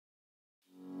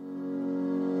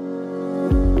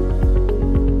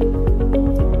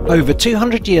Over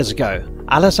 200 years ago,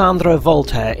 Alessandro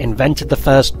Voltaire invented the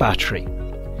first battery.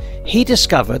 He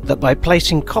discovered that by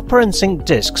placing copper and zinc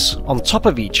discs on top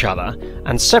of each other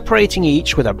and separating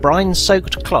each with a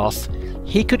brine-soaked cloth,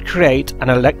 he could create an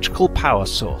electrical power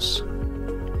source.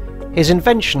 His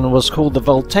invention was called the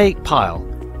voltaic pile,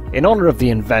 in honour of the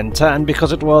inventor and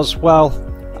because it was, well,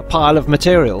 a pile of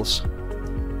materials.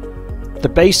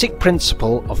 The basic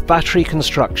principle of battery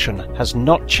construction has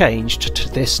not changed to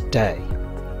this day.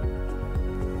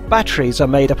 Batteries are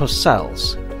made up of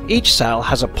cells. Each cell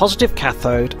has a positive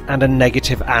cathode and a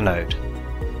negative anode.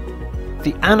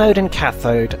 The anode and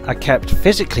cathode are kept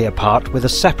physically apart with a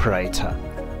separator,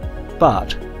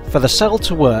 but for the cell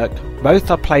to work,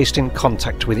 both are placed in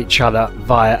contact with each other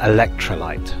via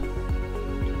electrolyte.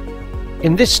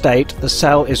 In this state, the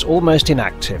cell is almost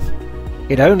inactive.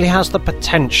 It only has the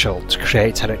potential to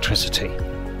create electricity.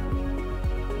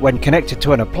 When connected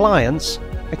to an appliance,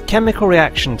 a chemical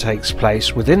reaction takes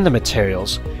place within the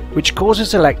materials which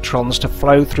causes electrons to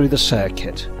flow through the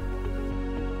circuit.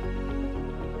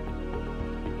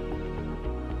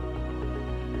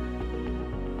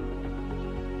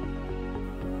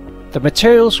 The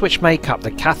materials which make up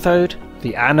the cathode,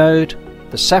 the anode,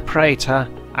 the separator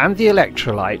and the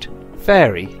electrolyte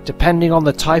vary depending on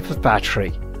the type of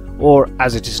battery, or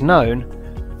as it is known,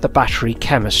 the battery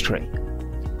chemistry.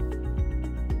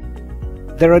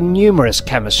 There are numerous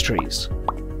chemistries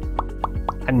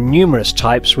and numerous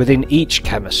types within each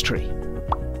chemistry.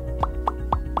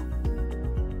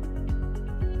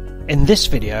 In this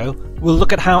video, we'll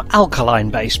look at how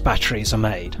alkaline-based batteries are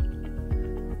made.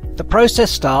 The process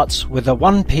starts with a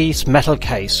one-piece metal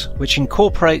case which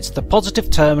incorporates the positive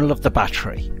terminal of the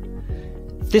battery.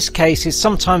 This case is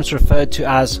sometimes referred to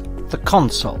as the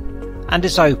console and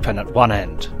is open at one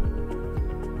end.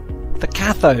 The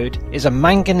cathode is a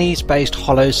manganese-based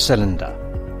hollow cylinder,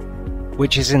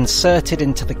 which is inserted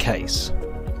into the case.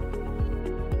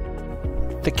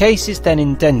 The case is then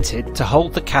indented to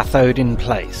hold the cathode in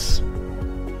place.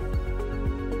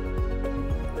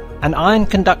 An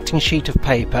iron-conducting sheet of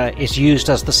paper is used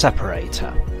as the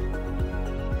separator.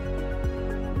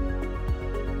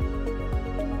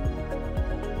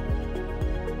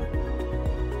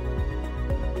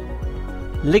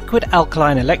 Liquid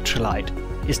alkaline electrolyte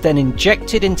is then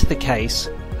injected into the case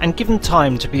and given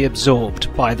time to be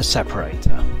absorbed by the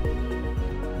separator.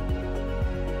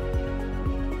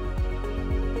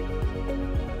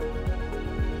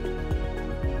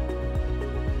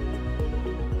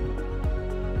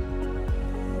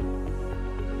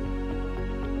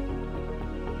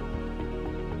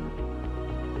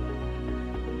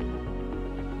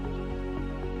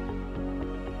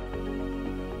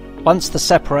 Once the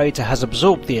separator has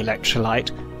absorbed the electrolyte,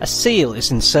 a seal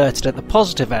is inserted at the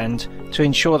positive end to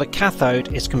ensure the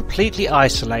cathode is completely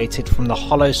isolated from the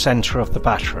hollow centre of the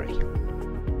battery.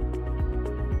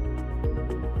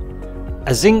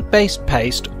 A zinc-based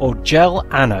paste or gel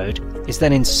anode is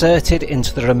then inserted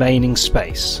into the remaining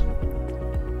space,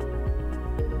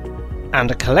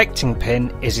 and a collecting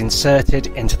pin is inserted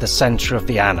into the centre of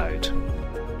the anode.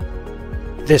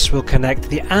 This will connect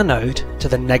the anode to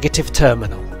the negative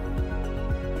terminal.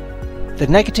 The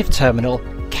negative terminal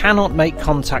cannot make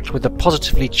contact with the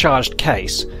positively charged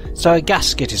case, so a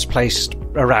gasket is placed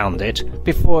around it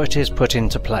before it is put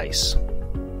into place.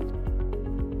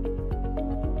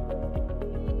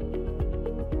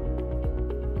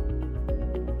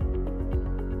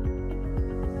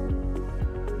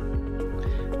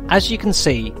 As you can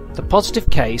see, the positive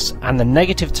case and the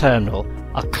negative terminal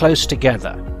are close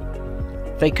together.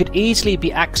 They could easily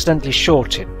be accidentally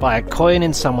shorted by a coin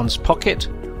in someone's pocket,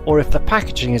 or if the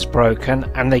packaging is broken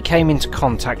and they came into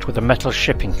contact with a metal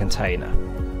shipping container.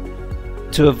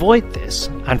 To avoid this,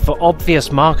 and for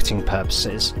obvious marketing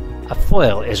purposes, a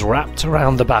foil is wrapped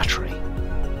around the battery.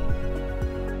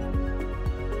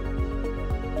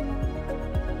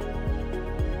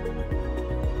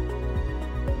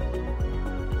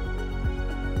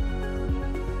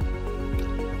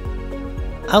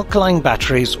 Alkaline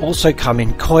batteries also come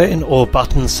in coin or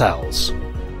button cells.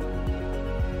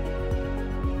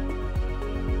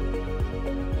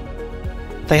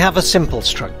 They have a simple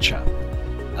structure: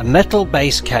 a metal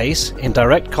base case in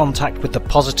direct contact with the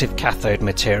positive cathode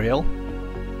material,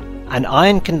 an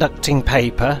iron conducting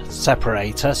paper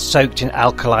separator soaked in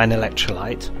alkaline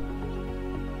electrolyte,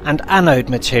 and anode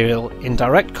material in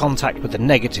direct contact with the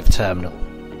negative terminal,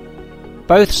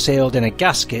 both sealed in a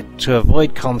gasket to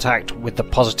avoid contact with the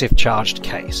positive charged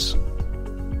case.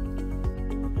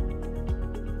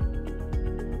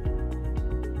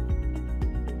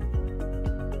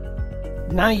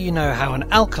 Now you know how an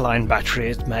alkaline battery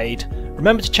is made,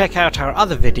 Remember to check out our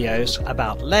other videos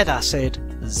about lead acid,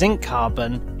 zinc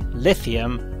carbon,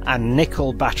 lithium and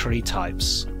nickel battery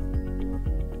types.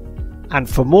 And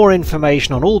for more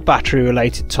information on all battery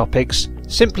related topics,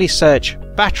 simply search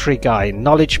Battery Guy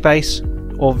Knowledge Base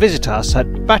or visit us at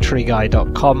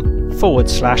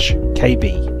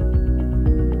batteryguy.com/KB.